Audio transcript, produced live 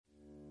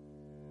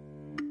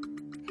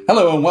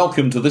Hello and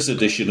welcome to this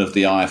edition of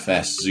the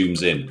IFS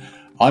Zooms In.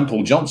 I'm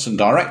Paul Johnson,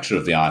 Director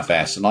of the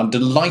IFS, and I'm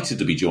delighted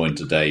to be joined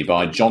today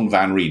by John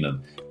Van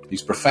Reenen.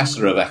 He's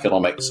Professor of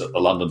Economics at the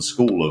London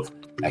School of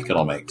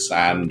Economics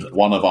and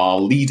one of our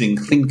leading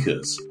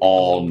thinkers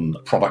on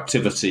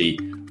productivity,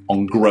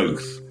 on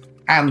growth,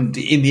 and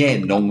in the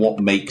end on what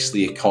makes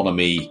the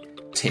economy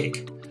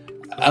tick.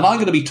 And I'm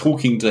going to be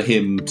talking to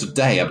him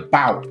today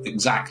about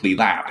exactly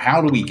that.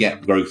 How do we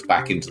get growth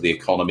back into the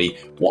economy?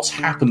 What's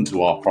happened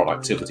to our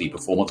productivity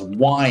performance?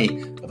 Why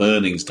have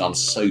earnings done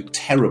so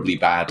terribly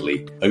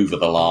badly over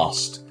the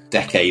last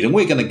decade? And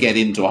we're going to get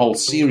into a whole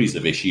series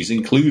of issues,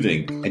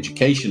 including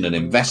education and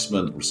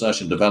investment,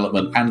 research and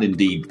development, and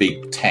indeed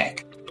big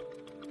tech.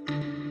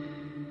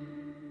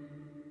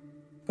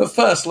 But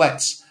first,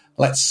 let's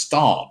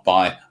start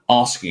by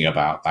asking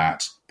about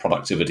that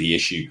productivity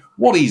issue.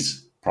 What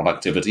is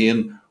productivity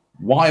and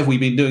why have we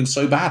been doing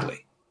so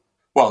badly?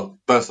 Well,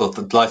 first of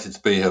all, delighted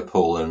to be here,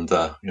 Paul, and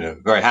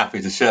very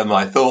happy to share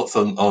my thoughts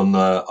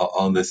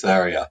on this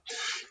area.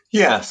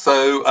 Yeah,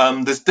 so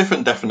there's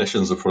different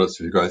definitions of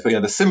productivity growth.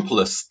 But the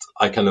simplest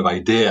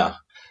idea,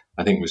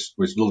 I think,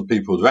 which a lot of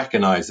people would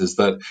recognise, is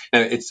that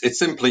it's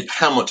simply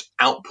how much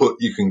output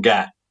you can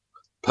get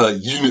per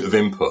unit of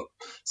input.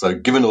 So,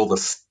 given all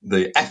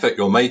the effort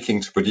you're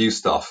making to produce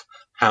stuff,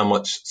 how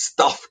much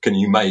stuff can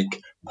you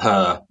make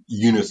per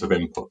unit of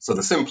input? So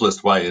the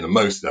simplest way and the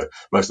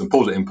most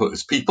important input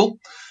is people.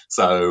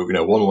 So,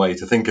 one way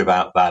to think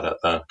about that at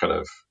the kind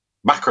of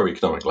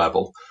macroeconomic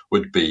level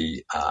would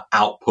be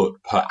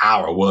output per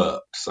hour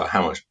worked. So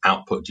how much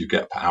output do you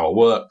get per hour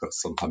worked?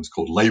 That's sometimes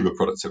called labor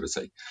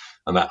productivity.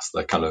 And that's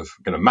the kind of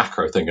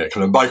macro thing. At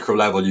kind of micro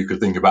level, you could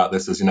think about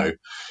this as,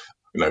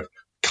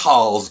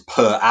 cars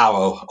per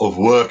hour of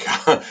work,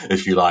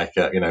 if you like,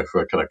 for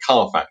a kind of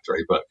car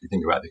factory. But if you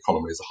think about the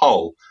economy as a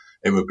whole,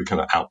 it would be kind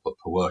of output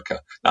per worker.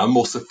 Now, a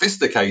more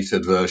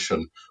sophisticated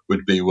version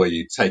would be where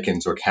you take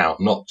into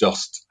account not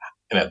just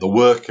the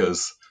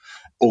workers,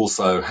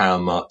 also how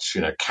much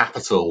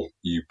capital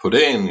you put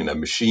in,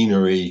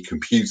 machinery,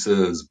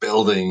 computers,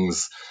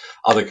 buildings,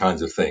 other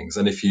kinds of things.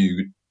 And if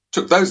you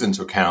took those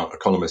into account,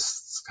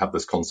 economists have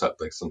this concept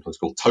they sometimes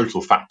call total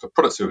factor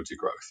productivity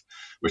growth,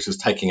 which is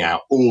taking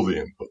out all the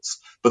inputs.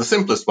 But the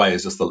simplest way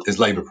is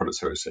labor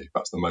productivity.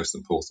 That's the most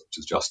important, which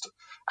is just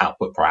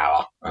output per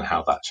hour and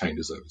how that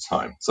changes over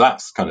time. So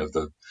that's kind of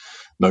the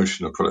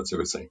notion of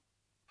productivity.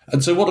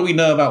 And so what do we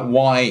know about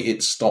why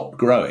it stopped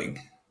growing?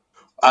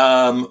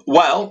 I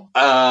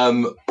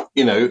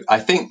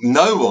think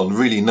no one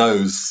really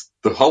knows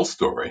the whole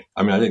story.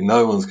 I mean, I think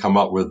no one's come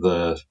up with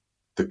the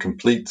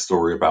complete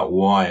story about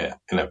why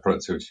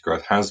productivity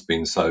growth has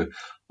been so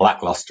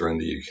lackluster in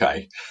the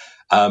UK.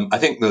 I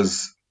think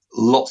there's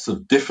lots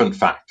of different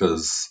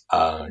factors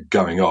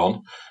going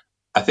on.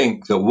 I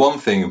think the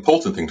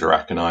important thing to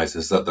recognise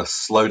is that the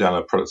slowdown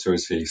of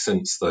productivity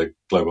since the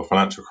global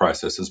financial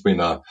crisis has been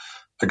a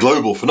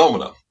global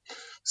phenomenon.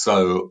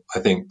 So I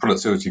think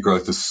productivity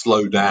growth has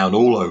slowed down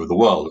all over the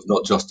world,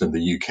 not just in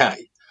the UK.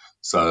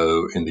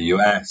 So in the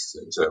US,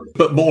 in Germany,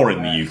 but more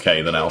in the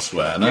UK than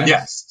elsewhere, no?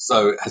 Yes.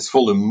 So it has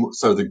fallen.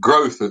 So the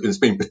growth has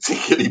been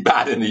particularly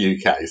bad in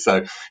the UK.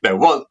 So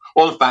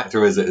one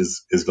factor is it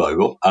is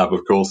global.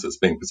 Of course, it's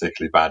been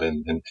particularly bad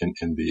in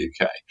the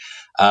UK.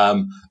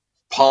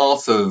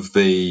 Part of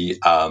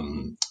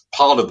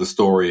the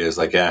story is,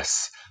 I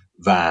guess,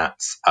 that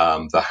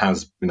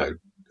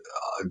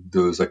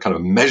there was a kind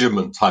of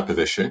measurement type of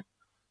issue.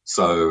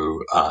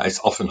 So it's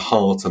often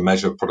hard to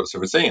measure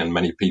productivity, and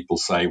many people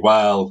say,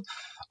 well,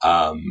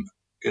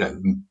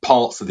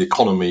 parts of the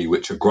economy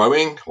which are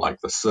growing, like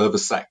the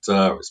service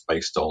sector, is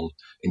based on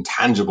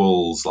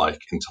intangibles like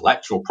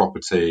intellectual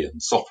property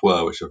and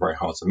software, which are very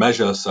hard to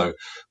measure. So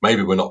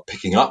maybe we're not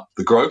picking up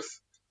the growth.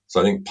 So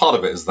I think part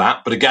of it is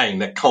that. But again,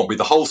 that can't be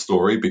the whole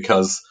story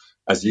because,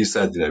 as you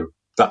said,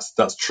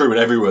 that's true in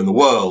everywhere in the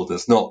world.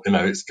 It's not,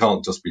 it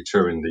can't just be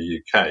true in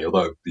the UK,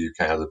 although the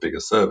UK has a bigger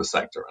service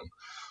sector and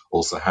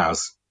also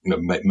has,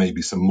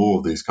 maybe some more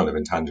of these kind of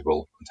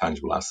intangible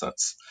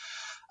assets.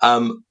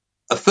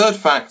 A third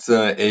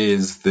factor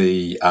is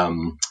the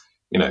kind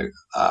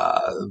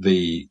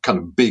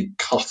of big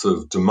cut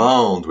of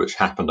demand which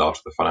happened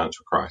after the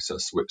financial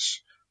crisis,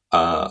 which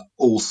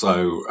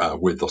also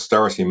with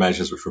austerity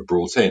measures which were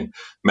brought in,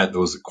 meant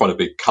there was quite a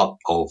big cut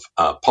of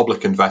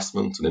public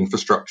investment and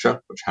infrastructure,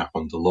 which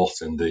happened a lot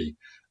in the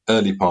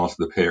early part of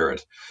the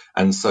period.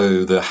 And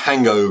so the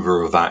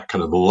hangover of that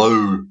kind of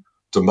low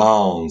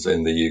demand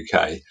in the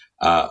UK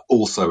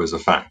also is a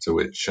factor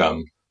which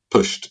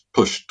pushed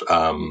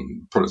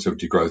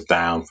productivity growth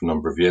down for a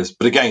number of years.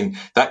 But again,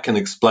 that can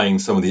explain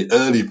some of the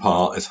early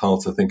part. It's hard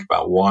to think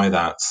about why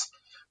that's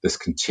this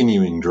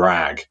continuing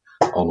drag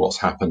on what's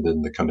happened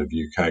in the kind of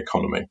UK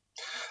economy.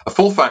 A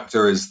full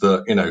factor is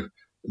that,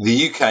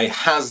 the UK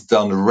has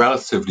done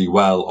relatively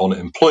well on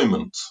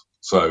employment.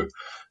 So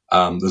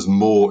there's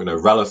more,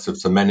 relative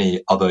to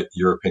many other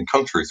European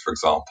countries, for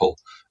example,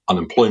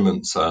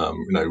 unemployment,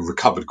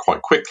 recovered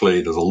quite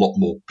quickly. There's a lot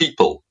more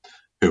people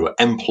who are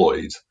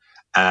employed.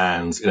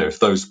 And, if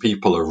those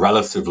people are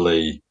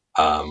relatively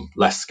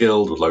less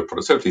skilled with low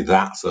productivity,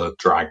 that's a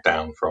drag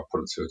down for our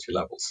productivity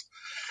levels.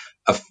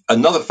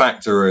 Another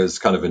factor is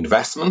kind of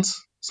investment.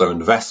 So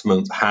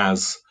investment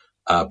has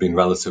been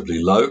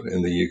relatively low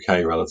in the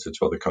UK relative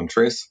to other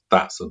countries.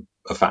 That's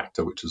a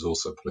factor which is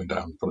also pulling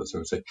down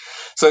productivity.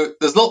 So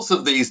there's lots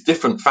of these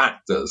different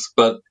factors,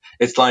 but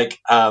it's like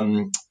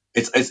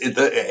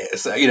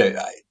it's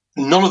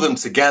none of them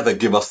together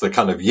give us the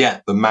kind of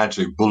the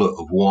magic bullet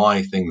of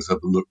why things have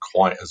looked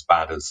quite as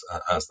bad as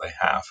they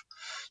have.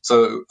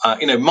 So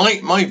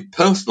my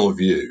personal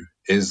view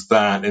is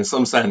that in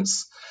some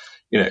sense,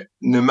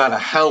 no matter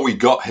how we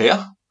got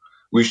here,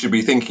 we should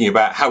be thinking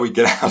about how we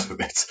get out of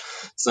it.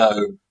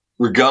 So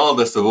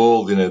regardless of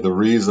all, the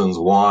reasons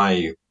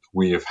why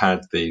we have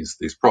had these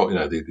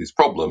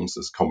problems,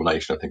 this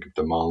combination, I think, of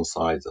demand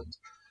side and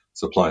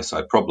supply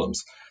side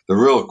problems, the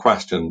real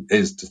question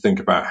is to think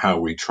about how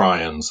we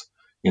try and,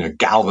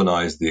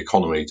 galvanize the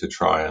economy to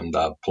try and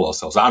pull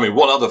ourselves out. I mean,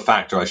 one other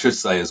factor I should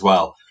say as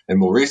well in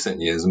more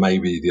recent years,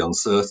 maybe the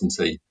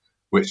uncertainty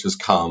which has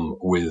come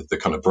with the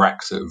kind of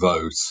Brexit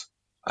vote.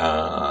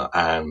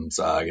 That's,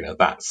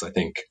 I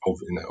think,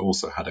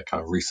 also had a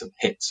kind of recent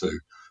hit to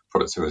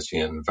productivity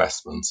and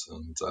investment.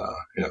 And,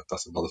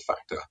 that's another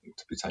factor, I think,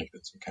 to be taken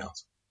into account.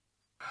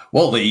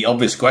 Well, the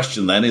obvious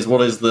question then is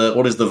what is the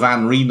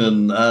Van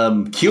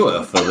Reenen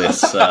cure for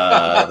this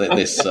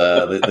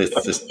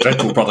this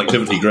dreadful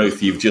productivity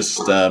growth you've just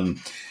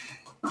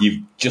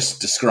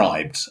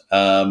described?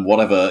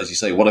 Whatever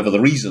the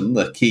reason,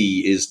 the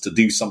key is to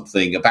do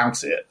something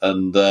about it,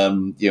 and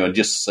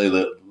just so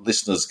that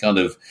listeners kind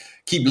of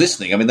keep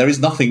listening. I mean, there is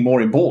nothing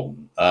more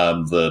important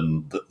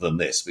than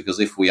this, because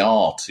if we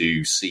are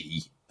to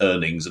see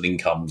earnings and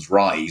incomes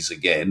rise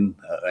again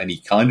at any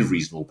kind of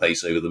reasonable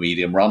pace over the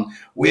medium run,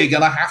 we're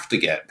going to have to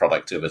get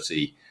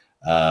productivity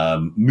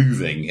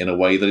moving in a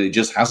way that it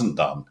just hasn't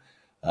done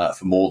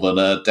for more than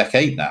a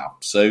decade now.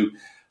 So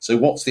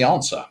what's the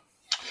answer?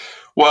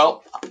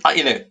 Well,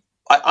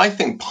 I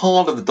think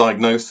part of the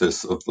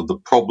diagnosis of the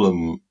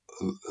problem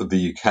of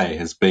the UK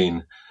has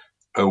been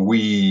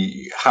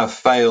we have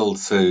failed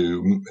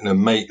to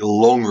make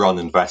long-run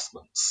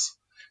investments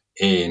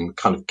in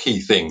kind of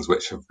key things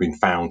which have been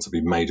found to be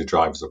major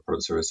drivers of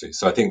productivity.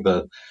 So I think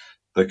the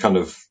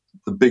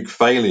big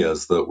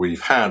failures that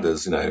we've had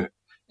is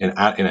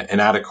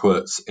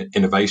inadequate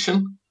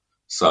innovation.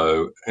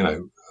 So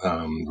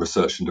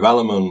research and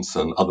development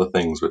and other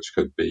things which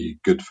could be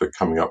good for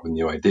coming up with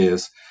new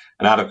ideas,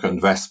 inadequate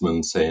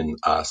investments in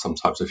some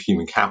types of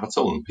human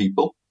capital and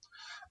people,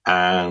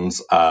 and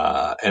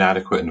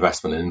inadequate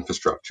investment in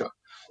infrastructure.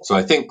 So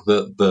I think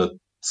that the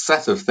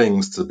set of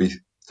things to be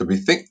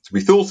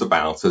thought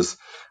about is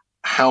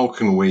how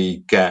can we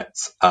get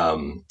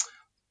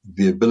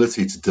the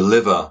ability to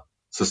deliver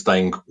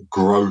sustained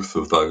growth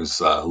of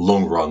those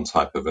long run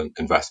type of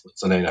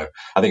investments. And I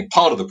think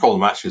part of the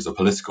problem actually is a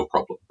political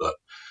problem, that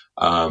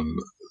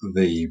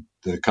the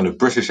kind of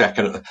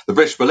the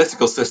British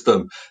political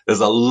system,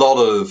 there's a lot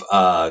of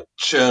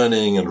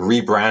churning and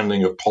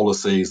rebranding of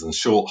policies and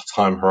short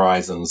time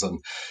horizons, and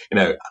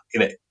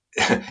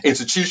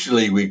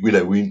institutionally,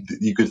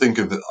 you could think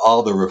of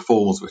other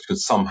reforms which could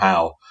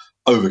somehow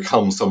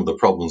overcome some of the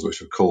problems which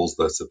have caused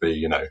there to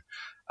be,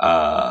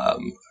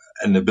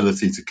 an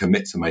ability to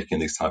commit to making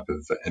these type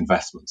of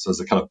investments as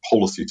a kind of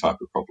policy type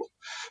of problem.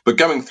 But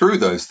going through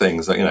those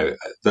things, there's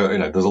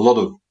a lot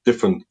of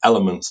different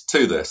elements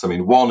to this. I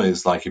mean, one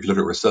is like if you look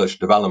at research and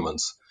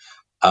development,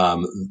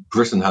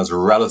 Britain has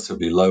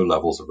relatively low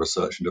levels of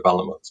research and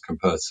development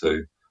compared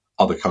to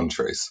other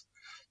countries.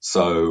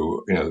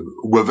 So,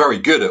 we're very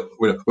good at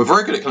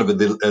kind of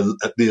the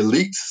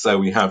elite. So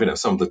we have,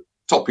 some of the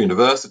top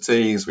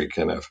universities. We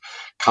kind of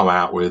come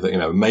out with,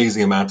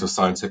 amazing amount of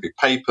scientific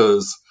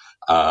papers.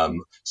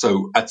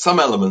 So at some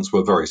elements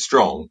we're very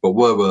strong, but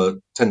where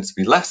we tend to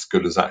be less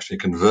good is actually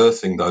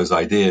converting those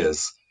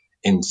ideas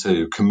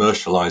into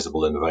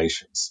commercializable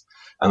innovations.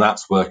 And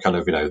that's where kind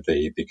of,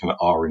 the kind of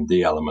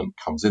R&D element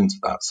comes into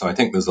that. So I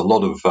think there's a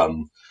lot of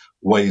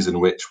ways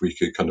in which we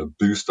could kind of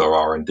boost our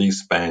R&D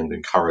spend,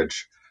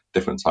 encourage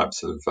different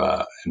types of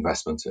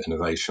investment in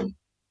innovation.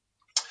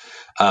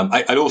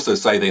 I'd also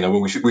say that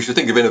we should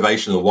think of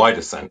innovation in a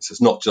wider sense.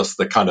 It's not just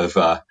the kind of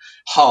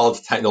hard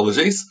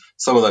technologies.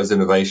 Some of those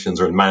innovations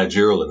are in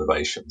managerial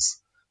innovations,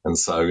 and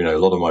so a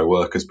lot of my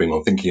work has been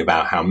on thinking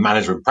about how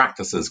management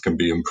practices can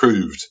be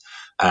improved,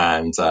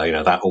 and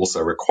that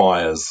also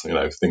requires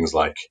things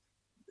like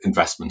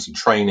investment in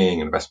training,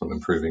 investment in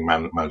improving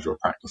managerial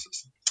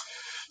practices.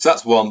 So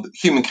that's one.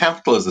 Human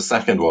capital is the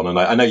second one. And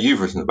I know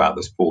you've written about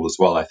this, Paul, as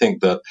well. I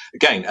think that,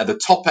 again, at the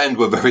top end,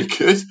 we're very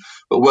good.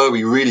 But where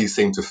we really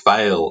seem to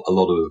fail a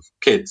lot of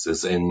kids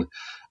is in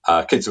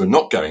kids who are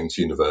not going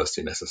to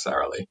university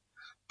necessarily,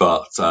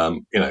 but, are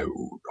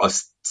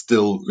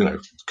still,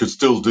 could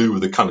still do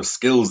with the kind of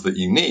skills that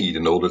you need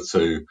in order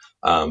to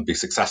be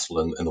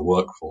successful in the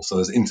workforce. So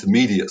there's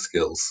intermediate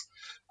skills.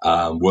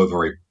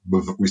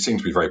 We seem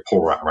to be very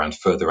poor at around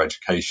further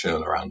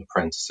education, around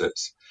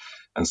apprentices,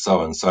 and so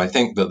on. So I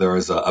think that there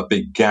is a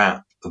big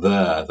gap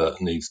there that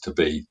needs to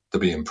be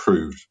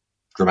improved.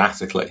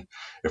 dramatically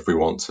if we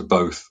want to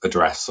both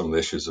address some of the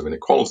issues of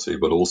inequality,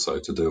 but also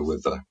to deal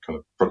with the kind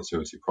of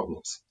productivity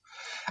problems.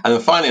 And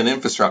then finally, on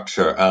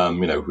infrastructure,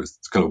 with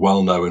kind of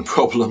well-known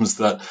problems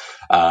that,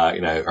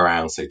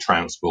 around, say,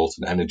 transport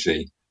and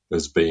energy,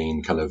 there's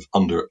been kind of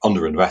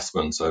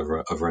underinvestment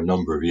over a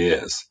number of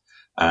years.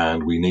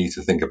 And we need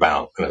to think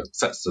about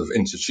sets of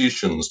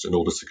institutions in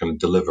order to kind of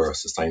deliver a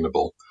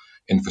sustainable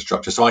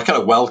infrastructure. So I kind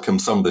of welcome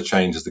some of the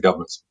changes the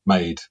government's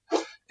made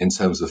in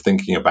terms of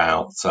thinking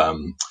about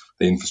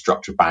the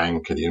infrastructure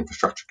bank and the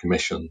infrastructure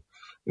commission.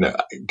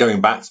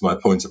 Going back to my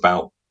point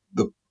about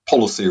the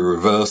policy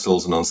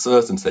reversals and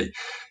uncertainty,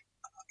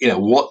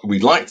 what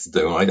we'd like to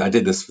do, and I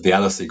did this for the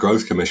LSE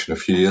Growth Commission a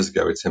few years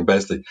ago with Tim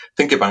Besley,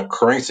 think about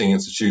creating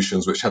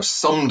institutions which have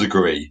some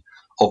degree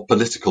of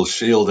political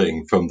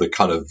shielding from the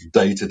kind of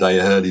day-to-day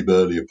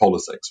hurly-burly of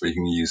politics, where you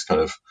can use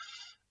kind of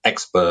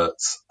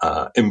experts,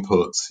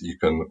 inputs, you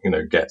can,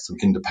 get some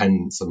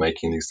independence of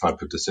making these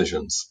type of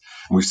decisions.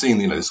 And we've seen,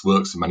 this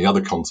works in many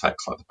other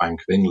contexts, like the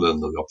Bank of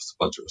England or the Office of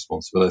Budget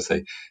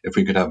Responsibility. If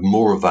we could have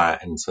more of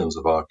that in terms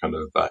of our kind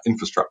of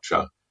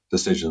infrastructure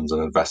decisions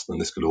and investment,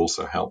 this could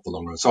also help the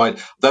long run. So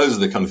those are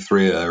the kind of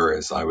three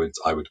areas I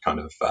would kind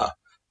of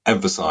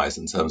emphasize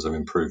in terms of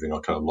improving our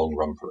kind of long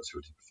run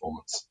productivity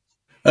performance.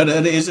 And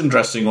it is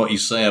interesting what you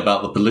say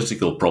about the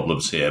political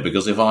problems here,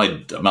 because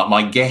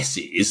my guess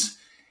is,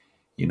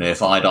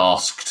 if I'd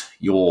asked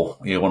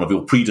one of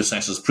your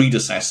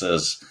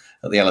predecessors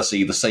at the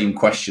LSE the same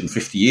question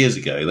 50 years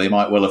ago, they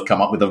might well have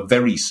come up with a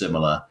very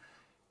similar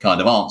kind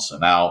of answer.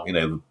 Now,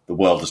 the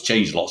world has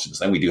changed a lot since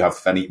then. We do have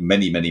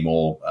many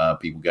more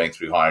people going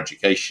through higher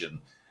education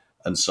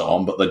and so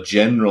on. But the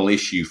general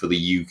issue for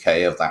the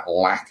UK of that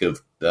lack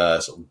of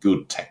sort of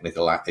good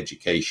technical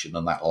education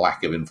and that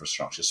lack of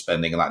infrastructure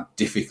spending and that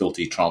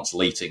difficulty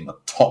translating the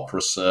top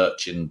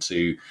research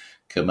into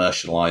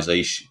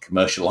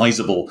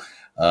commercializable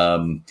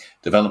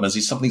developments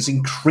is something that's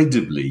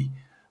incredibly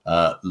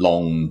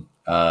long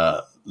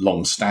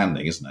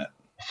standing, isn't it?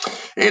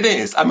 It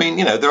is. I mean,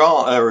 there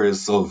are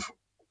areas of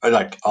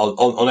like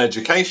on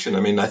education. I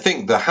mean, I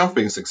think there have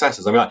been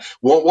successes. I mean,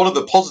 one of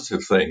the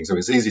positive things,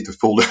 it's easy to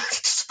fall into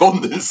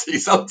despondency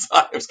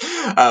sometimes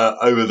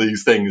over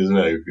these things,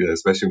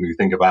 especially when you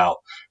think about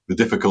the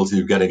difficulty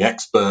of getting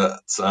expert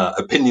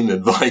opinion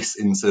advice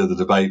into the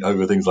debate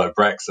over things like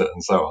Brexit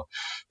and so on.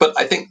 But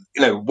I think,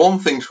 one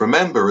thing to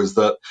remember is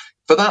that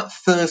for that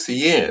 30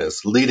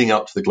 years leading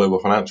up to the global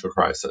financial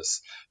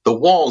crisis, there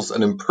was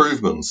an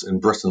improvement in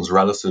Britain's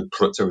relative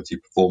productivity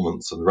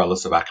performance and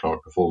relative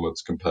economic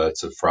performance compared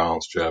to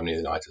France, Germany, and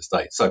the United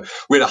States. So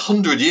we had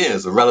 100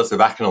 years of relative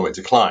economic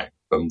decline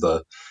from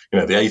the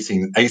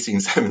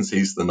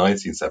 1870s to the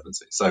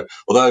 1970s. So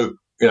although,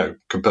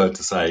 compared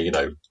to, say,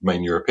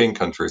 main European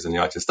countries and the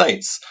United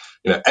States,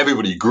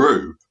 everybody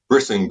grew,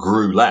 Britain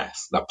grew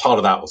less. Now, part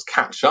of that was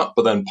catch up,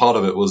 but then part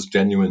of it was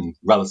genuine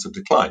relative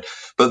decline.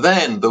 But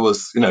then there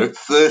was,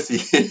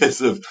 30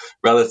 years of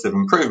relative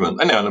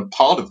improvement. And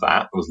part of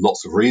that was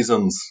lots of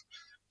reasons,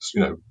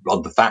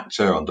 under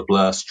Thatcher, under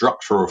Blair,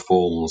 structural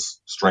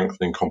reforms,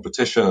 strengthening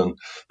competition,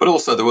 but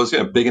also there was,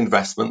 big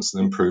investments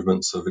and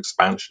improvements of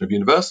expansion of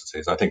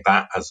universities. I think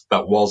that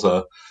was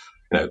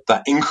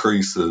that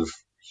increase of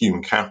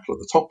human capital at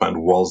the top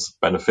end was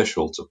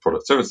beneficial to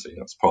productivity.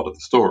 That's part of the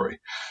story.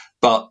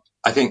 But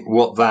I think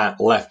what that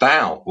left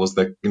out was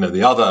that,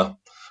 the other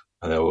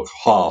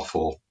half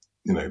or,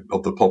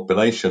 of the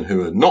population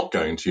who are not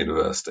going to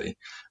university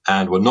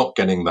and were not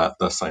getting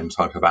the same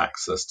type of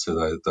access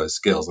to those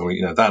skills.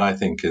 And that I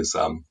think is,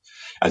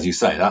 as you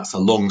say, that's a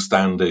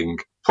long-standing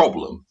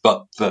problem.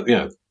 But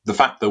the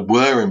fact there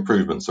were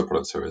improvements of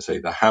productivity,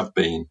 there have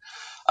been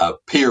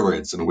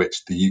periods in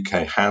which the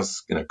UK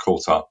has,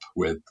 caught up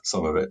with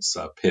some of its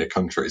peer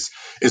countries,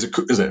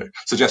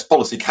 suggests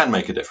policy can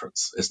make a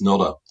difference. It's not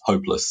a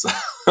hopeless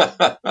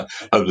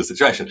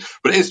situation,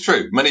 but it is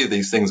true. Many of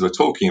these things we're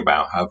talking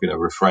about have,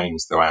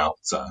 refrains throughout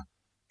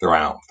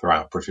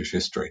British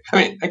history. I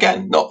mean,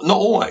 again, not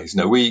always.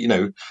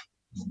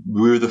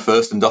 We were the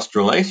first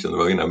industrial nation.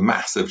 There were,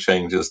 massive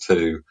changes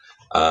to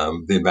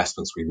the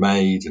investments we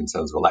made in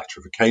terms of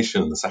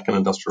electrification and the second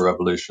industrial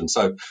revolution.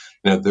 So,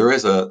 there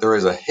is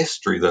a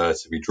history there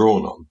to be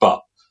drawn on,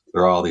 but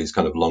there are these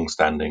kind of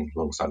long-standing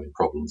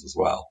problems as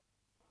well.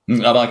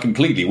 And I'm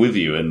completely with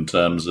you in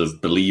terms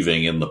of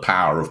believing in the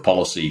power of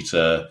policy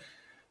to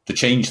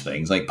change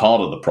things. I think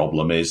part of the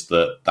problem is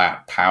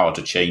that power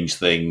to change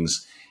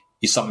things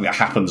is something that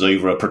happens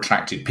over a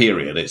protracted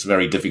period. It's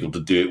very difficult to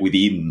do it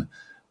within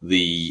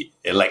the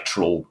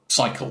electoral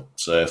cycle.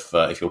 So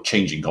if you're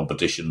changing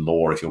competition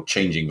law, if you're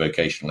changing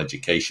vocational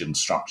education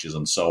structures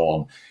and so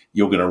on,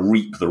 you're going to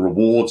reap the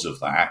rewards of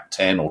that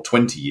 10 or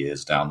 20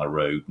 years down the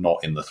road,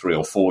 not in the 3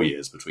 or 4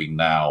 years between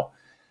now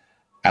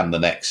and the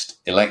next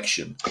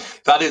election.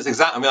 That is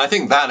exactly. I mean, I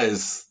think that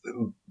is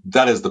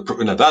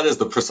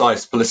the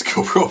precise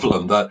political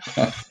problem that,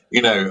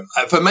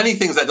 for many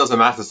things that doesn't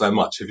matter so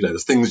much. If,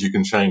 there's things you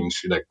can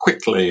change,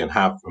 quickly and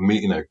have,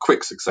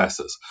 quick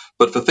successes.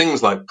 But for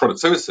things like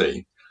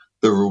productivity,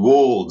 the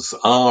rewards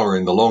are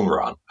in the long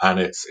run, and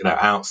it's,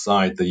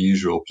 outside the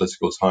usual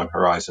political time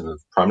horizon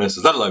of prime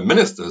ministers, let alone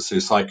ministers who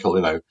cycle,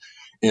 in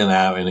and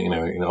out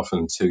in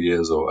often 2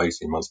 years or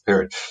 18 months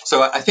period.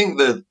 So I think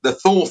the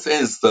thought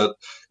is that,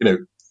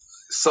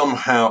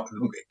 somehow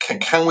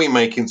can we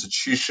make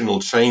institutional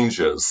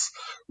changes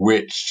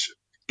which,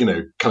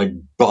 kind of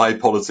buy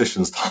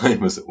politicians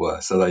time, as it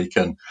were, so they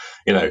can,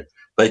 they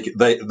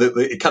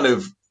kind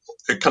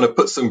of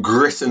put some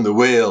grit in the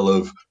wheel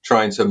of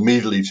trying to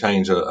immediately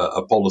change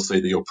a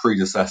policy that your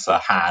predecessor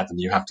had, and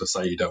you have to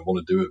say you don't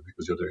want to do it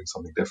because you're doing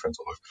something different,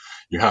 or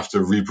you have to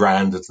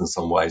rebrand it in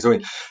some ways. I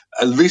mean,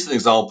 a recent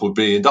example would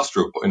be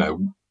industrial.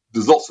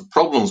 There's lots of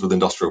problems with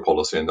industrial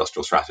policy and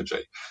industrial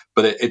strategy,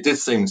 but it did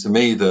seem to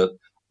me that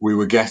we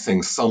were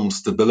getting some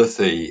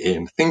stability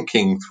in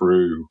thinking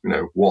through,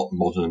 what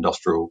modern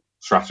industrial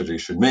strategy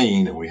should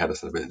mean, and we had a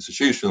set of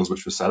institutions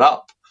which were set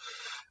up,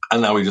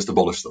 and now we just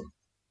abolished them.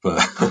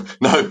 But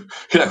no,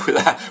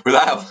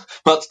 without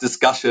much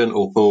discussion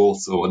or thought,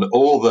 or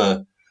all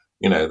the,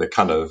 the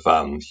kind of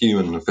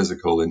human and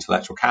physical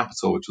intellectual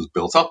capital which was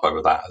built up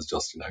over that has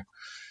just,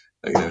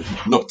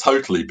 not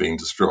totally being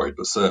destroyed,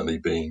 but certainly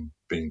being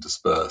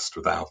dispersed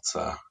without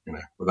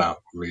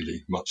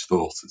really much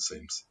thought, it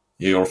seems.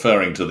 You're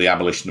referring to the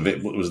abolition of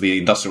it. What was the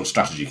Industrial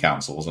Strategy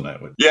Council, wasn't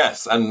it?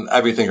 Yes, and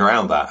everything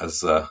around that as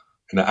so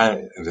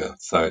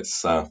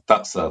it's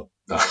that's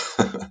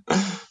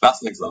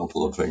that's an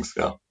example of things.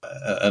 Yeah,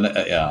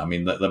 I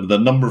mean the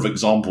number of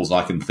examples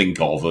I can think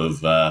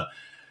of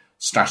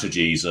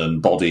strategies and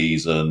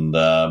bodies and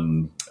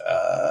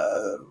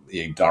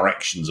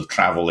directions of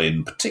travel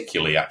in,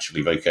 particularly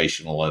actually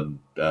vocational and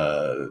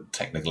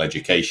technical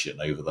education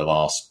over the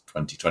last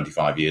 20,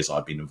 25 years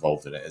I've been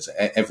involved in it. It's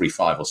every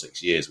 5 or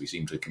 6 years we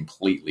seem to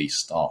completely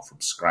start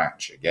from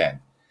scratch again.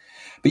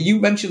 But you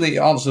mentioned the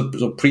answer to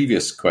the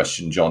previous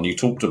question, John. You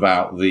talked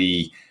about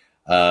the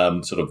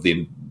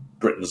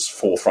Britain's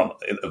forefront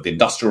of the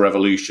Industrial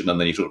Revolution, and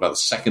then you talked about the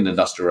Second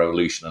Industrial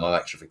Revolution and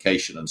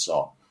electrification and so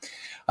on.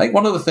 I think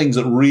one of the things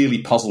that really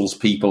puzzles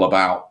people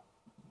about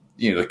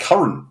the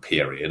current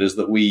period is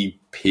that we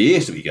appear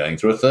to be going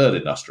through a third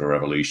industrial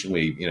revolution.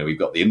 We've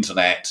got the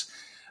internet,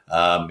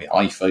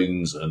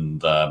 iPhones,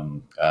 and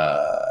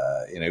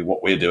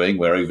what we're doing.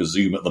 We're over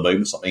Zoom at the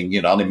moment, something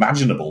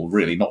unimaginable,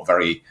 really not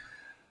very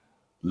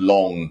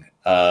long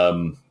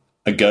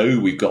ago.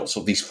 We've got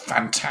sort of these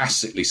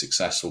fantastically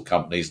successful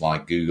companies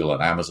like Google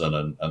and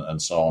Amazon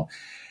and so on.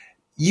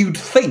 You'd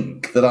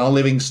think that our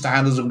living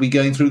standards would be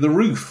going through the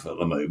roof at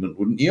the moment,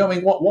 wouldn't you? I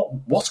mean,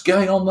 what's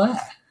going on there?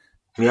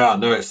 Yeah,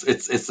 no,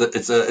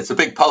 it's a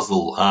big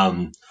puzzle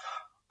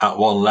at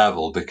one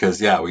level,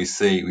 because we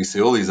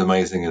see all these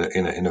amazing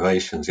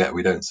innovations, yet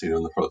we don't see them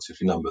in the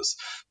productivity numbers.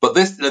 But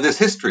there's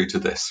history to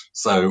this.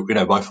 So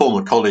my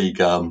former colleague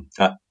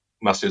at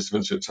Massachusetts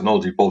Institute of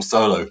Technology, Bob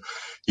Solow,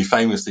 he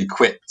famously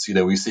quipped,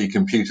 we see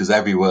computers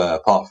everywhere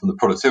apart from the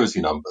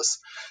productivity numbers.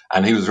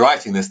 And he was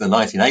writing this in the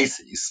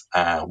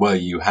 1980s, where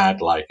you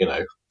had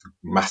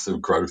massive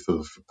growth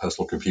of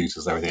personal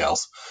computers and everything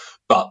else,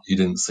 but you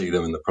didn't see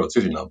them in the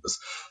productivity numbers.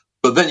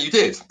 But then you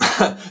did.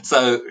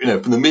 So,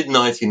 from the mid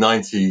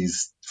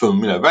 1990s,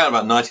 from around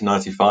about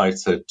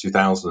 1995 to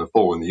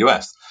 2004 in the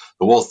US,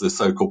 there was this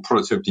so-called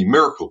productivity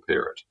miracle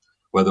period,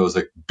 where there was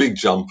a big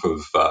jump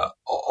of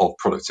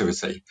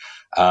productivity,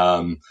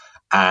 and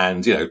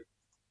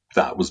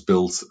that was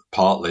built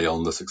partly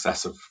on the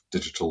success of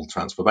digital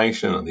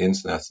transformation and the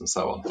internet and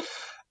so on.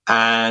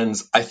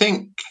 And I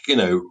think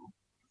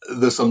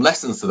there's some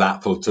lessons to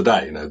that for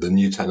today. The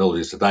new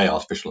technologies today,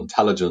 artificial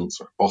intelligence,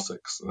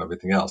 robotics, and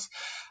everything else.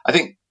 I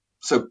think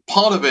so.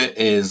 Part of it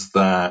is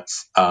that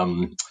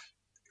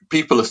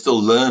people are still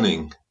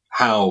learning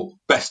how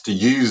best to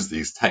use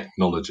these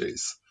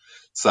technologies.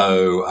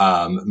 So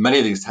many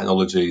of these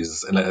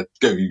technologies, and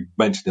you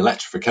mentioned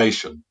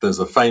electrification. There's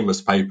a famous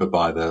paper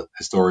by the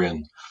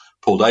historian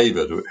Paul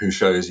David who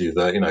shows you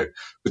that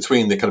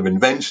between the kind of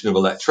invention of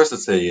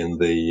electricity in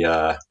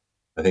the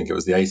I think it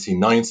was the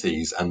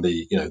 1890s, and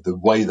the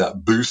way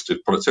that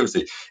boosted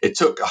productivity, it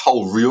took a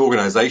whole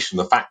reorganization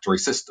of the factory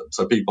system.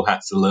 So people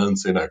had to learn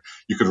to,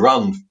 you could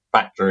run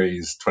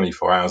factories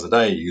 24 hours a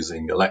day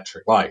using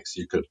electric lights.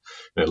 You could,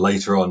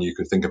 later on, you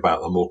could think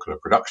about a more kind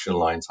of production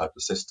line type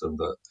of system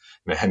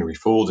that Henry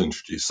Ford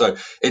introduced. So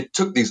it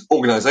took these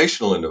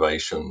organizational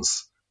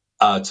innovations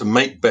to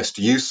make best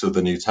use of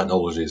the new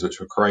technologies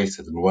which were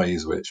created in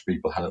ways which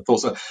people hadn't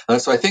thought.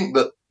 So I think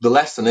that the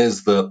lesson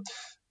is that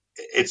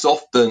it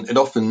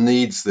often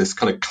needs this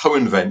kind of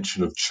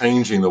co-invention of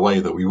changing the way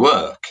that we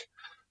work,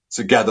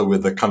 together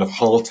with the kind of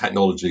hard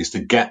technologies, to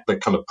get the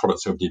kind of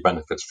productivity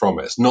benefits from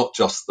it. It's not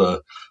just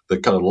the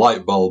kind of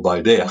light bulb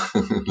idea,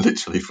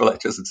 literally, for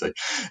electricity.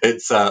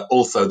 It's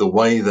also the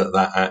way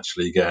that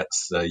actually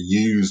gets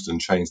used and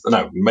changed.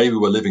 No, maybe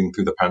we're living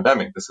through the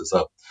pandemic.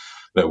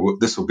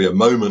 This will be a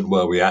moment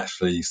where we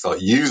actually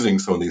start using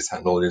some of these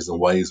technologies in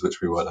ways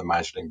which we weren't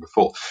imagining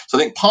before. So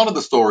I think part of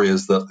the story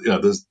is that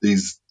there's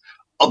these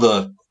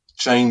other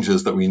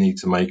changes that we need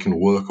to make in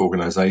work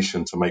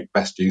organization to make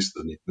best use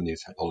of the new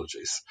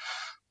technologies.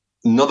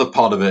 Another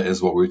part of it is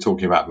what we were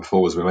talking about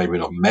before, was we're maybe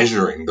not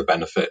measuring the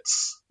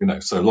benefits.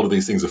 So a lot of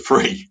these things are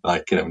free,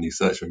 like, when you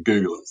search on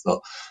Google, it's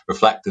not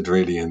reflected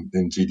really in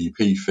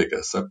GDP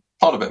figures. So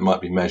part of it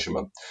might be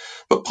measurement,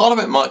 but part of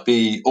it might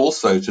be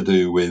also to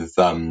do with,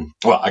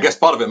 I guess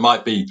part of it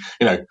might be,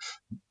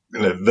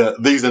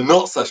 these are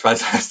not such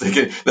fantastic.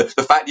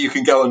 The fact that you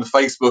can go on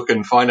Facebook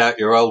and find out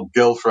your old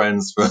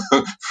girlfriends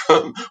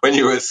from when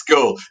you were at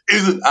school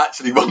isn't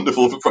actually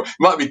wonderful. It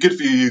might be good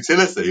for your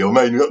utility, or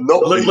maybe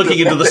not. Looking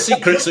into the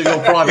secrets of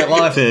your private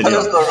life here.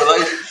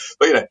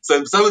 But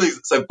so some of these.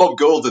 So Bob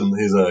Gordon,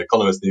 who's an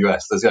economist in the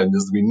US, says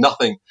there's been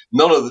nothing.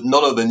 None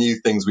of the new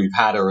things we've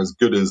had are as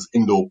good as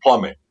indoor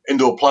plumbing.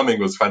 Indoor plumbing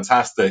was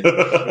fantastic.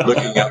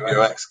 Looking at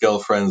your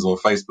ex-girlfriends on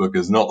Facebook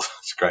is not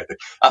such a great thing.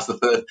 That's the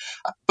third.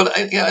 But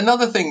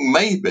another thing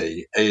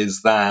maybe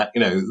is that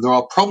there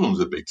are problems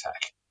with big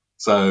tech.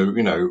 So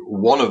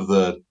one of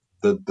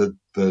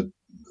the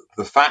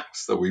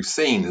facts that we've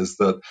seen is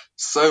that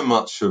so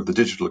much of the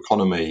digital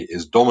economy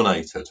is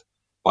dominated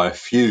by a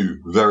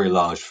few very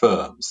large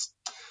firms.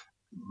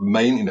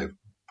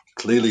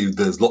 Clearly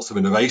there's lots of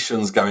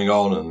innovations going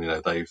on,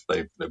 and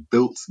they've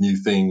built new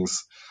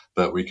things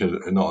that we could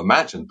not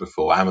imagine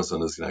before.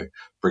 Amazon is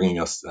bringing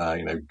us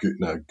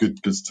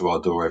good goods to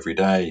our door every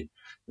day,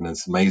 and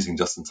it's amazing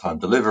just-in-time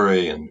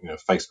delivery, and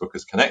Facebook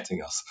is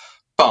connecting us.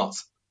 But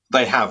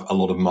they have a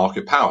lot of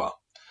market power,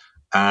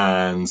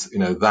 and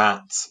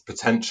that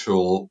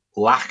potential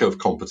lack of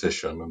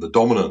competition and the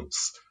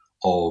dominance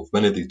of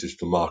many of these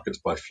digital markets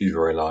by a few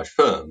very large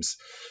firms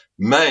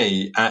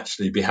may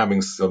actually be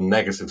having some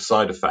negative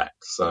side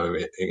effects. So,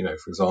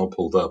 for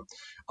example,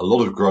 a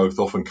lot of growth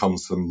often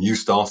comes from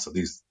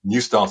these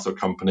new startup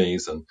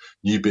companies and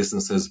new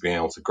businesses being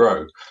able to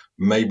grow.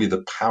 Maybe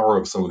the power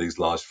of some of these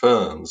large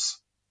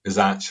firms is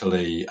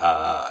actually,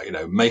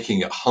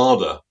 making it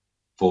harder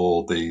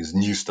for these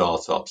new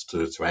startups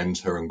to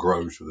enter and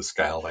grow to the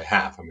scale they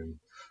have. I mean,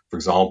 for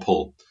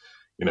example,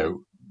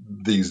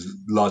 these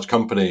large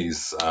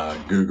companies,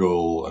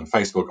 Google and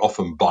Facebook,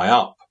 often buy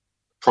up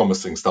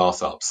promising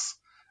startups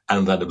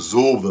and then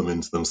absorb them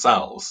into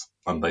themselves.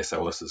 And they say,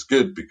 well, this is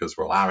good because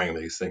we're allowing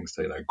these things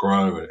to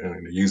grow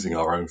and using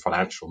our own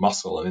financial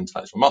muscle and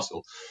intellectual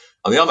muscle.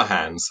 On the other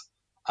hand,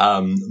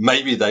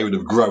 maybe they would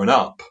have grown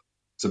up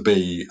to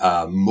be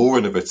more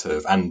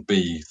innovative and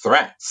be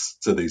threats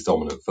to these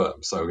dominant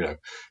firms. So,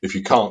 if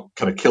you can't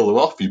kind of kill them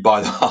off, you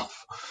buy them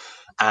off.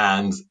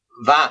 And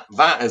that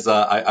is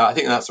I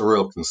think that's a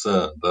real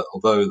concern, that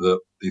although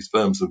these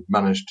firms have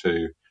managed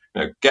to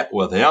get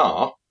where they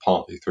are,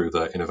 partly through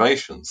their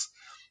innovations,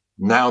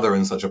 now they're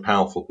in such a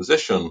powerful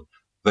position,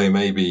 they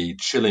may be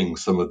chilling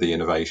some of the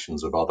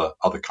innovations of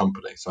other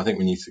companies. So I think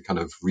we need to kind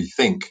of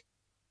rethink,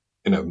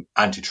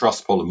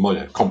 antitrust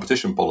policy,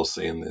 competition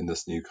policy in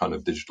this new kind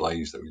of digital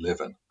age that we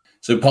live in.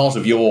 So part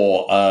of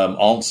your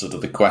answer to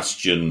the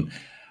question,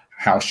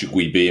 how should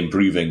we be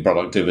improving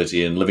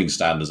productivity and living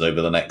standards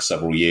over the next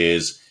several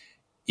years,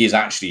 is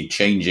actually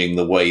changing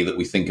the way that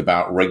we think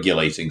about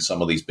regulating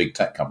some of these big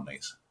tech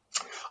companies.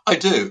 I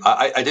do.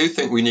 I do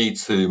think we need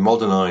to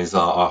modernize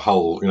our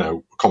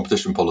whole,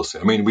 competition policy.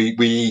 I mean,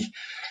 we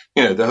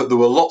there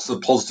were lots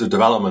of positive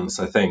developments,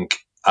 I think,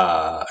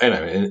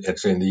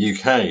 actually in the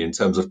UK in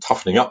terms of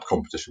toughening up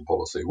competition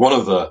policy. One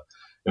of the,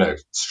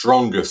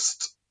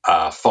 strongest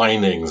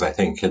findings, I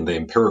think, in the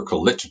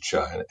empirical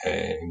literature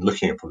in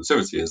looking at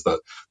productivity is that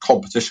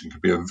competition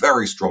could be a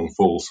very strong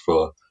force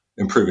for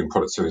improving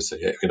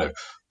productivity,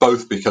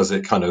 both because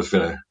it kind of,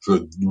 sort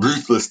of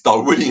ruthless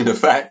Darwinian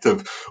effect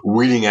of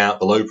weeding out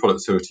the low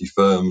productivity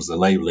firms,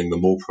 enabling the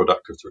more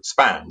productive to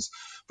expand,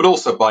 but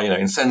also by,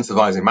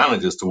 incentivizing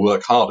managers to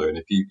work harder. And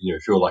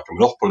if you're like a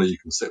monopoly, you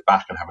can sit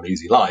back and have an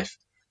easy life.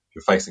 If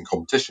you're facing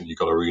competition, you've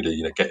got to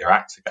really, get your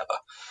act together.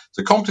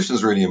 So competition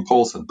is really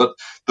important. But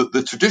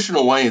the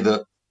traditional way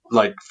that,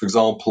 like, for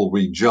example,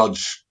 we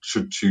judge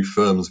should two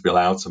firms be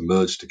allowed to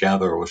merge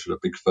together, or should a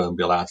big firm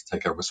be allowed to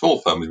take over a small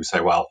firm? We say,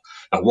 well,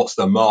 what's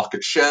their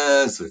market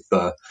shares? If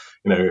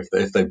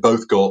they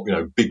both got,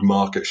 big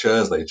market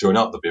shares, they join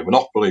up, there'll be a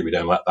monopoly. We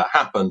don't let that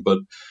happen. But,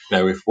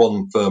 if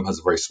one firm has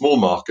a very small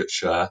market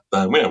share,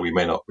 then, we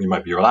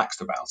might be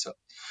relaxed about it.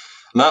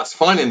 And that's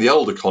fine in the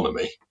old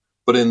economy.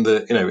 But in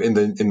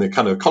the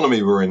kind of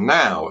economy we're in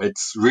now,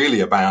 it's really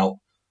about,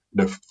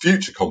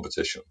 future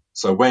competition.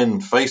 So when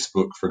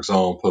Facebook, for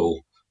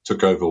example,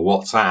 took over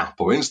WhatsApp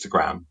or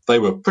Instagram, they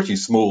were pretty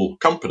small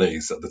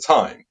companies at the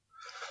time.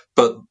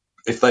 But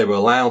if they were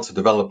allowed to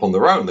develop on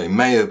their own, they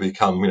may have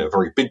become,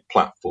 very big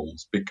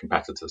platforms, big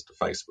competitors to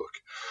Facebook.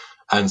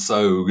 And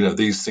so,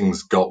 these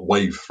things got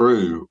waved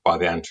through by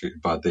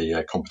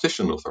the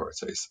competition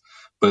authorities.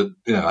 But,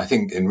 I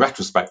think in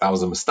retrospect, that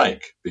was a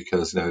mistake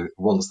because,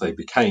 once they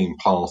became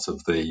part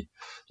of the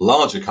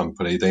larger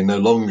company, they no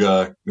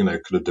longer,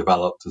 could have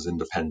developed as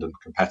independent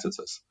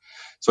competitors.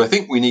 So I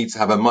think we need to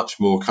have a much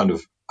more kind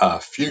of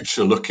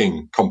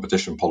future-looking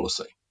competition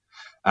policy.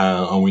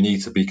 And we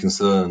need to be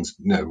concerned,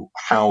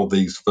 how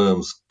these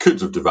firms could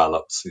have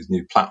developed, these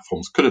new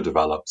platforms could have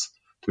developed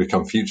to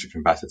become future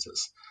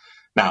competitors.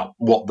 Now,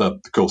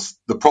 of course,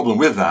 the problem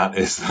with that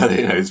is that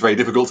it's very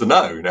difficult to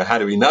know. How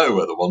do we know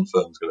whether one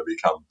firm is going to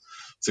become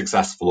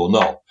successful or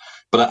not?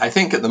 But I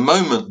think at the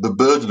moment the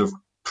burden of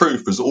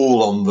proof is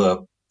all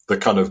on the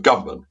kind of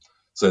government.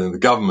 So the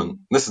government,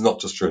 this is not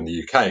just true in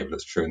the UK, but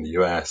it's true in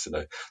the US.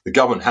 The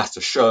government has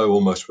to show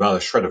almost without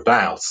a shred of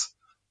doubt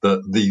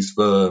that these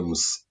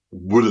firms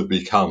would have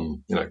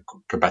become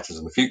competitors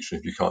in the future.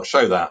 If you can't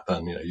show that,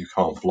 then you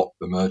can't block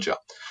the merger.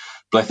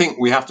 But I think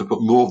we have to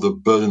put more of the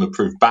burden of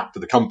proof back to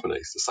the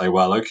companies to say,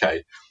 well,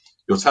 okay,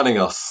 you're telling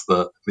us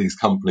that these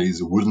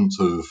companies wouldn't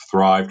have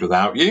thrived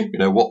without you.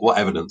 What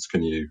evidence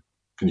can you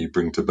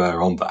bring to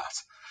bear on that?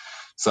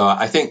 So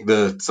I think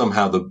that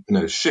somehow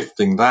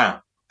shifting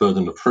that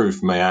burden of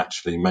proof may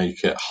actually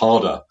make it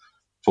harder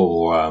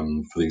for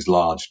these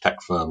large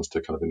tech firms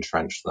to kind of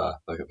entrench their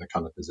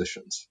kind of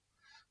positions.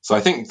 So I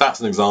think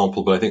that's an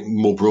example, but I think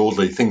more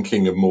broadly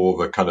thinking of more of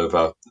a kind of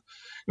a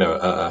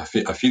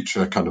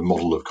future kind of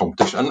model of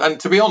competition. And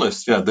to be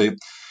honest, the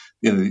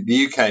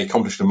UK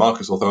Competition and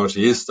Markets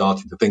Authority is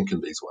starting to think in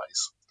these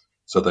ways.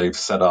 So they've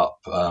set up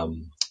a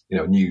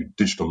new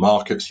digital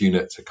markets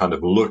unit to kind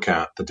of look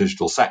at the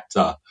digital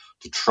sector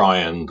to try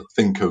and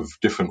think of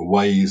different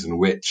ways in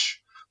which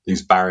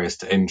these barriers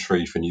to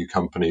entry for new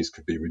companies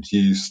could be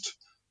reduced,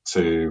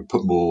 to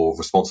put more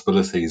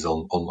responsibilities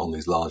on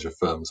these larger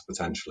firms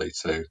potentially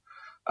to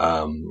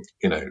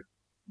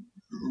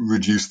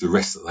reduce the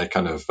risk that they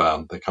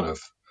kind of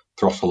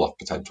throttle off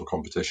potential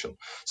competition.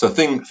 So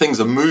things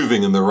are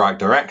moving in the right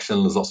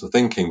direction. There's lots of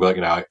thinking, but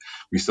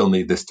we still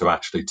need this to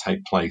actually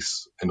take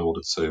place in order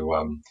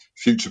to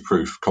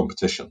future-proof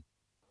competition.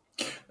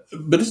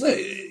 But isn't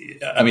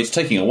it? I mean, it's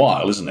taking a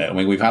while, isn't it? I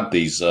mean, we've had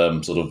these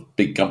sort of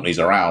big companies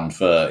around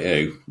for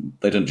they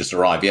didn't just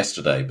arrive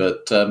yesterday.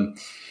 But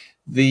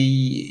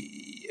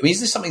is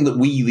this something that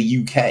we,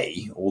 the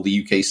UK or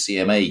the UK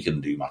CMA,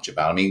 can do much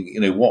about? I mean,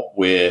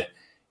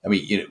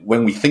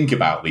 when we think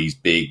about these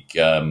big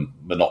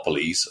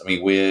monopolies, I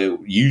mean, we're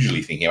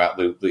usually thinking about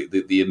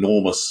the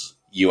enormous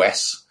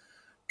US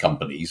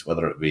companies,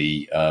 whether it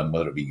be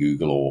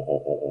Google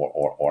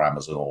or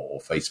Amazon or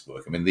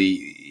Facebook. I mean,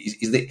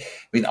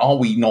 are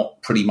we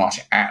not pretty much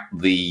at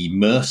the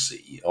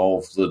mercy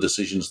of the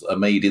decisions that are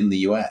made in the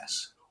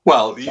US?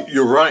 Well,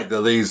 you're right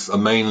that these are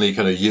mainly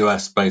kind of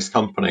US-based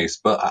companies,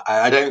 but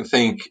I don't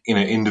think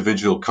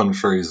individual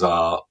countries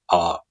are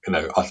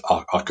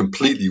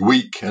completely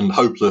weak and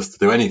hopeless to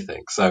do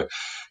anything. So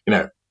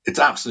it's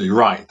absolutely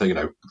right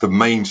that the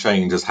main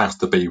changes has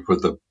to be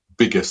with the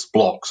biggest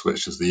blocks,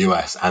 which is the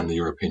US and the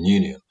European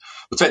Union.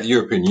 But take the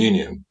European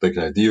Union.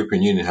 The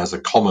European Union has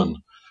a common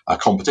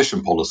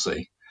competition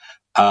policy.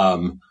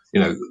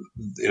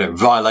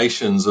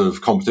 Violations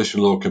of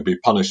competition law can be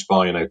punished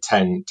by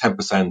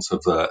 10%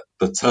 of the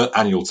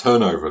annual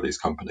turnover of these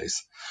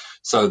companies.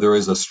 So there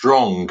is a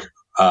strong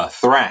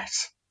threat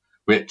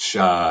which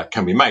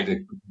can be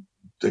made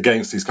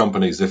against these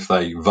companies if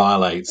they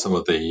violate some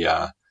of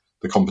the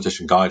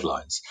competition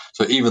guidelines.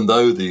 So even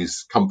though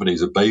these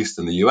companies are based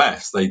in the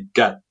US, they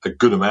get a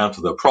good amount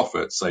of their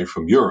profits, say,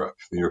 from Europe,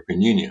 the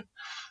European Union.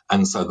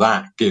 And so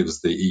that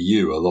gives the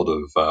EU a lot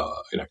of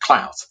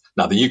clout.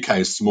 Now, the UK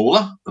is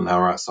smaller, and now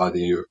we're outside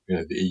the EU.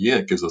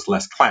 It gives us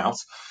less clout,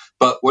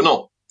 but we're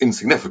not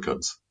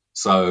insignificant.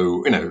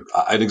 So,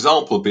 an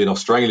example would be in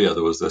Australia.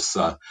 There was this,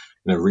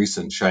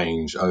 recent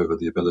change over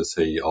the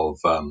ability of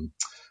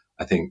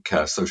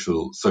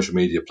social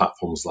media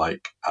platforms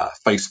like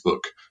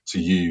Facebook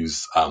to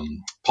use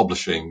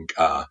publishing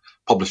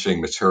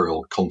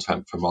material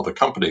content from other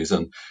companies,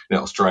 and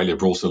Australia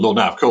brought in a law.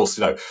 Now, of course,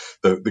 the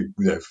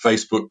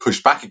Facebook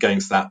pushed back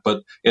against that,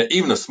 but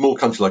even a small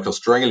country like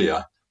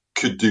Australia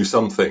could do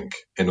something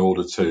in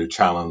order to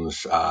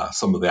challenge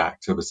some of the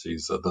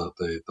activities that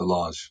the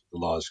large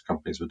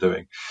companies were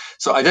doing.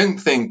 So I don't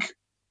think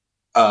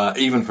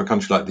even for a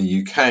country like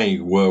the UK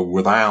we're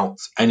without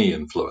any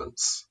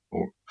influence.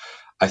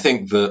 I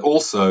think that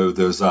also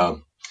there's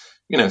a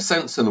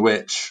sense in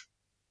which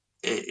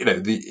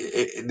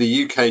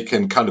the UK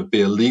can kind of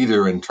be a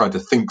leader in trying to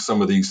think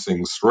some of these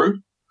things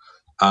through.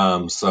 There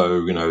was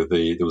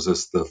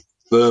the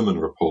Furman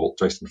report,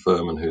 Jason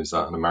Furman, who's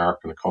an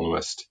American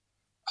economist.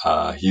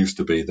 He used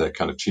to be the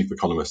kind of chief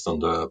economist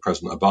under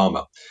President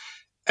Obama.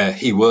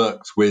 He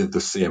worked with the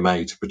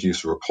CMA to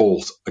produce a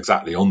report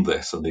exactly on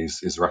this, and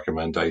his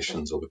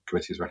recommendations, or the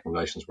committee's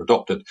recommendations, were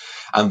adopted.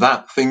 And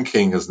that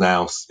thinking has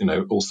now,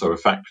 also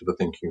affected the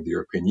thinking of the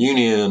European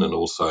Union and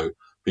also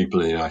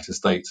people in the United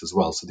States as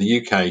well. So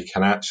the UK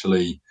can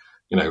actually,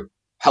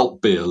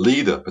 help be a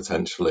leader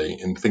potentially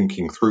in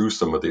thinking through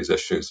some of these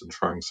issues and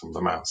trying some of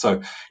them out.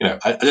 So,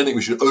 I don't think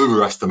we should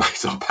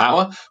overestimate our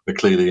power. We're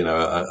clearly,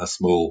 a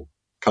small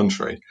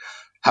country.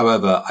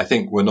 However, I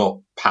think we're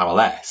not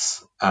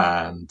powerless,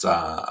 and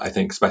I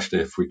think especially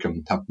if we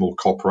can have more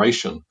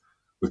cooperation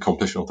with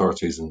competition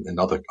authorities in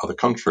other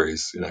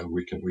countries,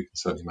 we can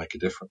certainly make a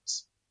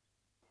difference.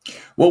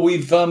 Well,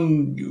 we've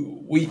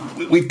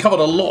covered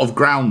a lot of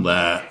ground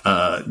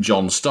there,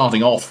 John.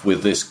 Starting off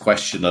with this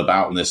question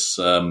about this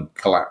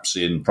collapse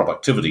in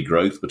productivity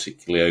growth,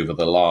 particularly over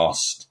the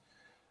last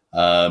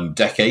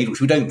decade,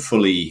 which we don't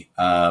fully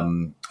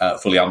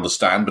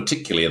understand,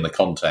 particularly in the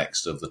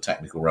context of the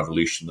technical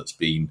revolution that's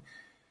been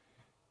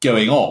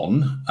going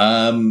on.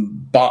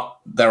 But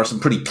there are some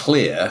pretty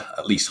clear,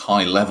 at least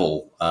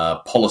high-level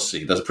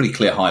policy. There's a pretty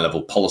clear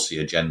high-level policy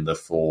agenda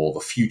for the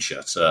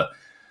future to,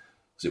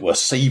 as it were,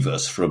 save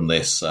us from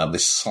this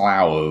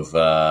slough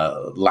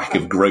of lack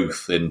of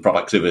growth in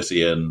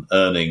productivity and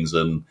earnings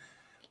and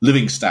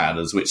living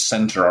standards, which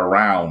centre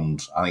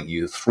around, I think,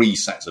 you three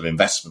sets of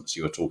investments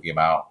you were talking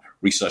about: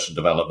 research and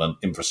development,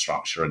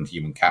 infrastructure, and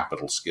human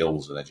capital,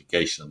 skills and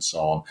education, and so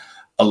on,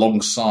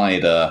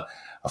 alongside a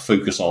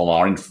focus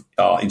on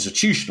our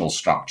institutional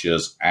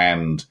structures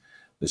and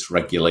this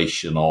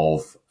regulation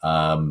of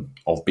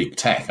big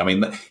tech. I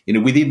mean,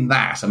 within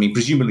that, I mean,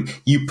 presumably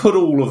you put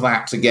all of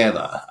that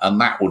together,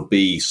 and that would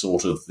be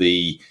sort of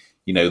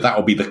that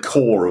would be the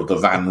core of the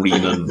Van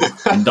Reenen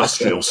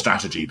industrial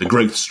strategy, the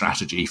growth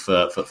strategy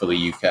for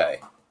the UK.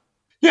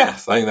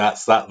 Yes, I think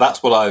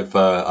that's what I've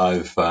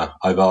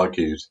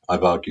argued.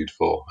 I've argued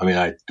for. I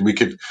mean, we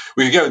could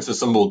go into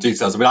some more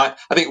details. I mean,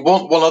 I think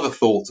one other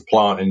thought to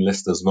plant in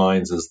listeners'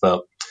 minds is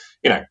that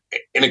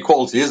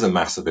inequality is a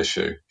massive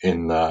issue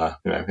in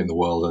the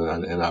world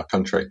and in our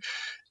country.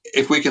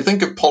 If we can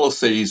think of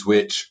policies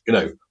which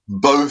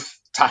both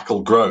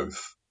tackle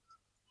growth,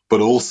 but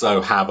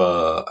also have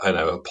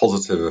a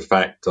positive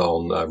effect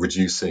on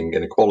reducing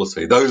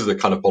inequality, those are the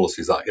kind of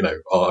policies that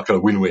are kind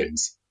of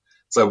win-wins.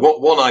 So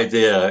one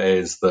idea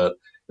is that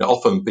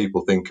often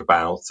people think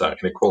about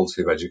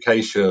inequality of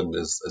education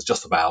as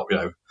just about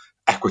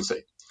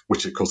equity,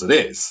 which of course it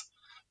is.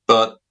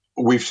 But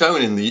we've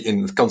shown in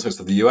the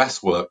context of the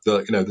US work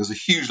that there's a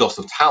huge loss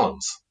of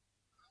talent.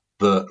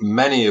 That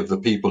many of the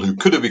people who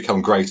could have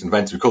become great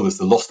inventors, we call this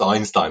the lost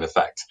Einstein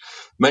effect.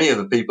 Many of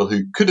the people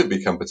who could have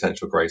become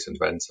potential great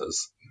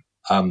inventors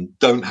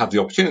don't have the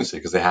opportunity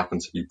because they happen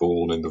to be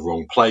born in the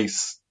wrong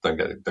place, don't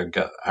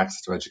get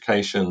access to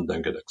education,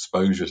 don't get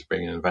exposure to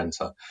being an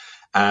inventor.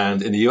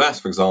 And in the US,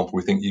 for example,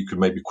 we think you could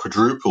maybe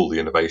quadruple the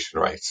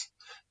innovation rate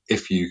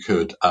if you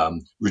could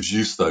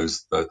reduce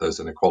those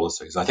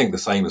inequalities. I think the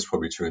same is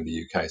probably true in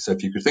the UK. So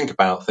if you could think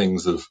about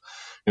things of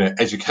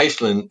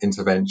educational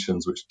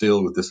interventions which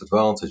deal with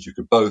disadvantage, you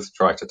could both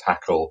try to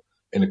tackle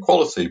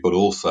inequality but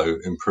also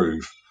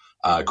improve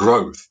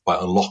growth by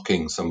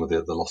unlocking some of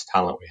the lost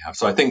talent we have.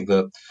 So I think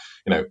that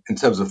in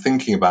terms of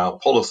thinking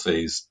about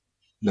policies,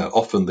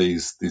 often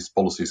these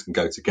policies can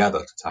go together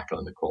to tackle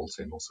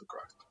inequality and also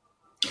growth.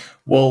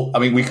 Well, I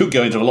mean, we could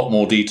go into a lot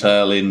more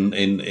detail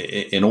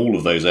in all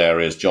of those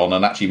areas, John,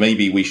 and actually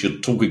maybe we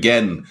should talk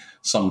again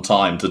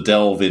sometime to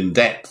delve in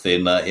depth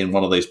in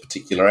one of those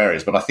particular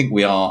areas. But I think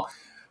we are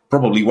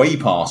probably way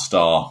past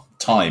our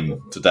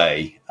time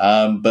today.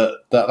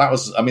 But that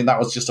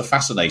was just a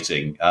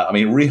fascinating,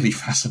 really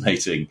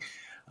fascinating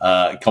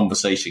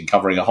conversation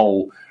covering a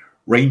whole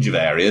range of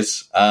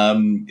areas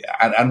and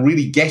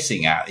really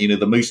getting at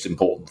the most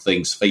important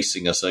things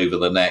facing us over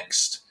the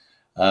next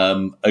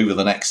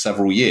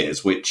several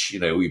years, which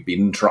we've been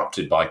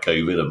interrupted by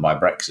COVID and by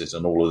Brexit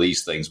and all of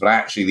these things, but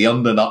actually the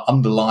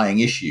underlying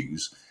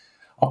issues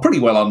are pretty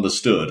well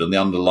understood, and the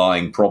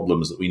underlying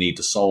problems that we need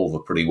to solve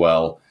are pretty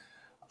well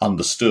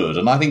understood.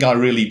 And I think I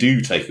really do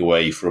take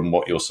away from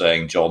what you're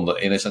saying, John, that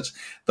in a sense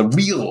the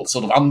real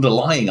sort of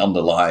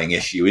underlying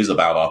issue is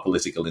about our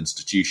political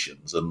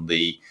institutions and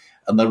the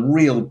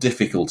real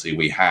difficulty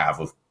we have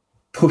of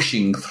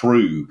pushing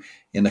through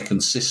in a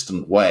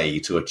consistent way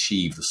to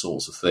achieve the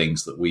sorts of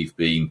things that we've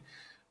been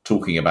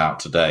talking about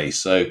today.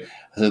 So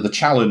the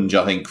challenge,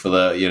 I think,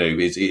 for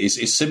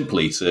is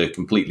simply to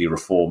completely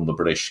reform the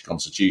British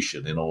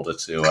Constitution in order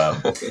to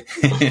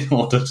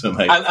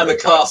make and the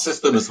class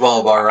system as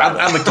well while we're at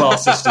it. And the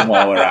class system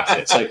while we're at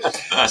it.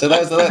 So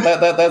there's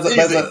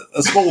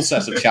a small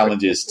set of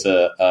challenges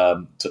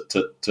to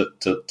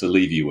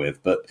leave you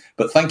with. But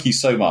thank you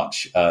so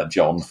much,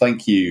 John.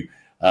 Thank you,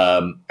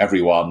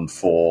 everyone,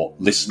 for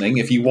listening.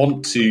 If you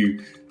want to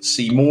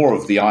see more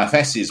of the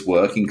IFS's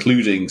work,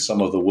 including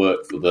some of the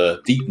work for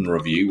the Deaton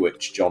Review,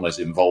 which John is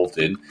involved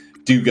in,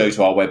 do go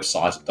to our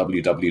website at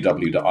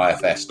www.ifs.org.uk.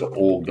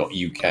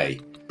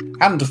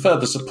 And to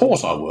further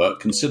support our work,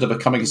 consider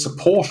becoming a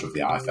supporter of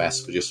the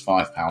IFS for just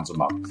 £5 a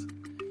month.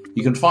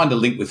 You can find a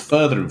link with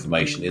further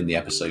information in the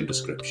episode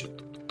description.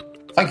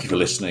 Thank you for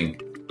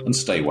listening, and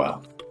stay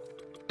well.